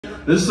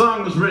This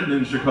song was written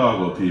in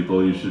Chicago,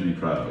 people. You should be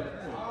proud.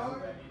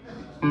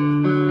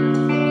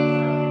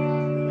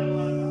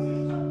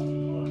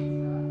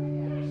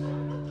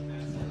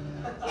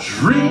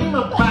 Dream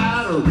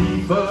about a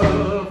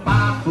reaper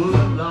 5 foot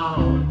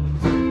long,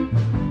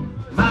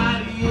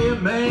 mighty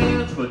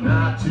immense but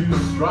not too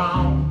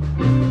strong.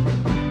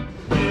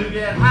 You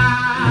get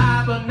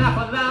high but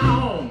not for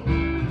long.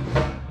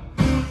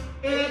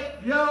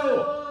 If you're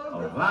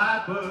a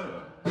viper,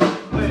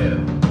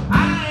 well,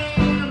 I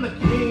am the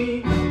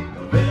king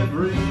of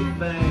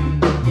everything.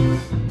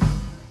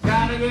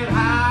 Gotta get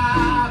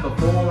high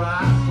before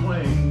I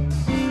swing.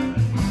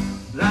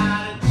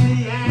 Light a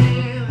tea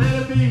and let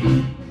it be.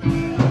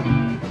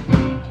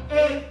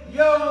 If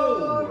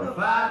you're a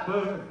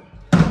viper,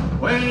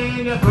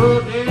 when your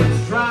throat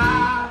gets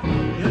dry,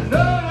 you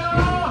know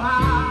you're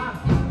high.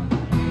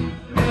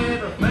 And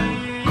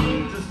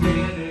everything's just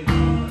dandy.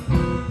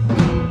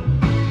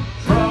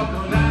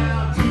 Truckle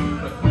down to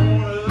the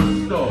corner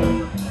store.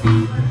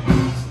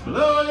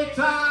 Blow your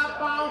top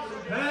on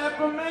some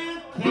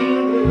peppermint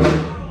candy.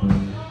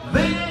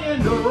 Then you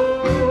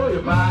know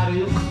your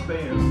body's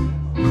spent.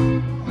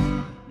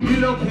 You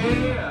don't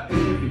care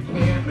if you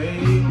can't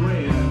make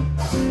rent.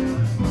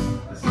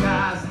 The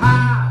sky's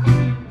high,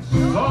 so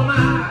am I.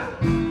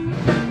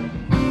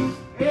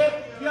 If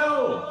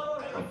you're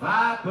a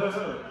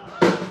viper.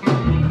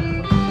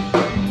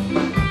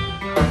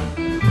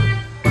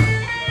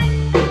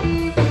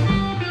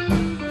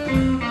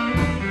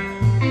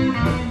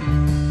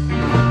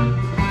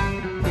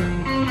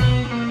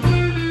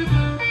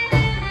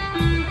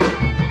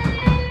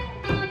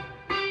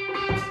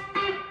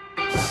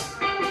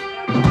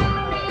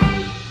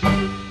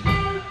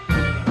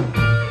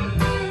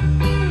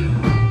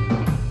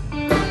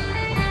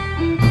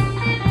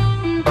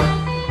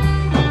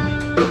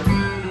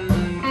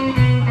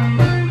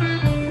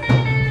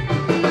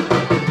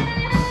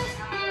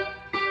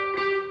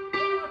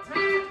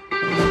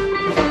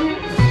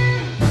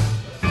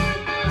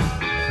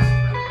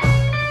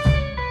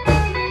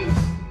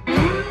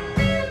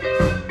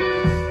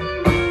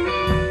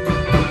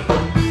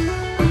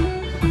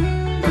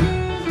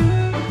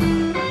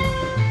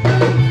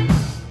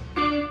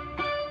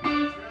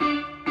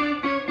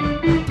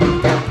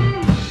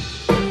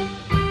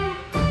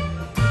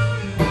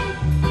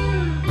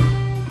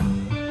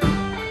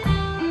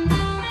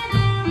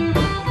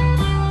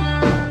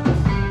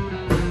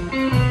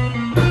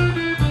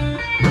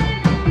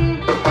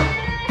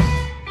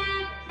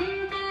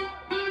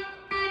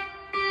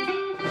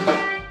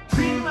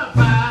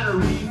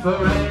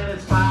 And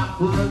it's 5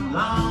 foot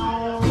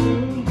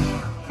long,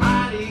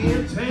 mighty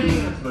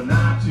intense but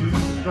not too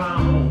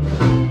strong.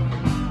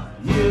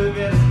 You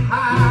get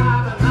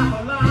high but not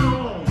for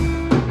long.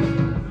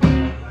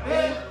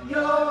 If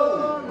you're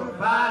a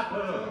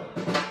viper,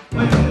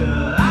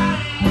 well, I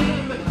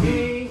am the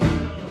king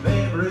of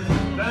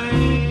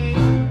everything.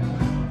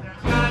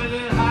 Gotta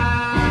get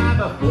high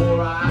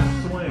before I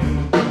swing.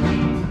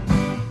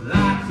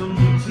 Like some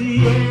tea,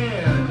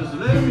 yeah, just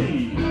let me.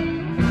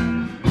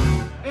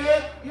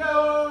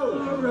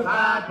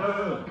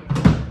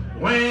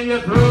 When your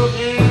throat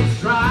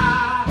gets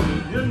dry,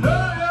 you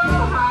know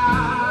you're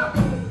high,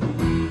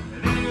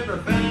 and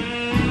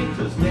everything's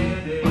just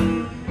dandy.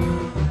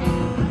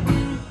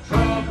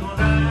 Truckle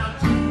down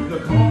to the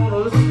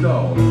corner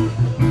store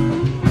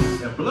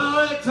and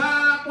blow your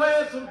top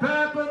with some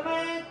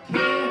peppermint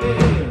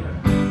candy.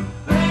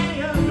 Then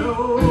you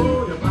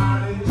know your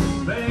body's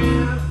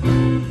spent.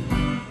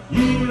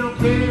 You don't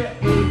care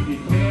if you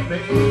can't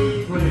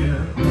make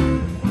rent.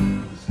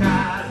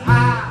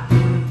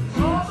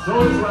 So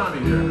is Rami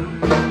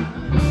here.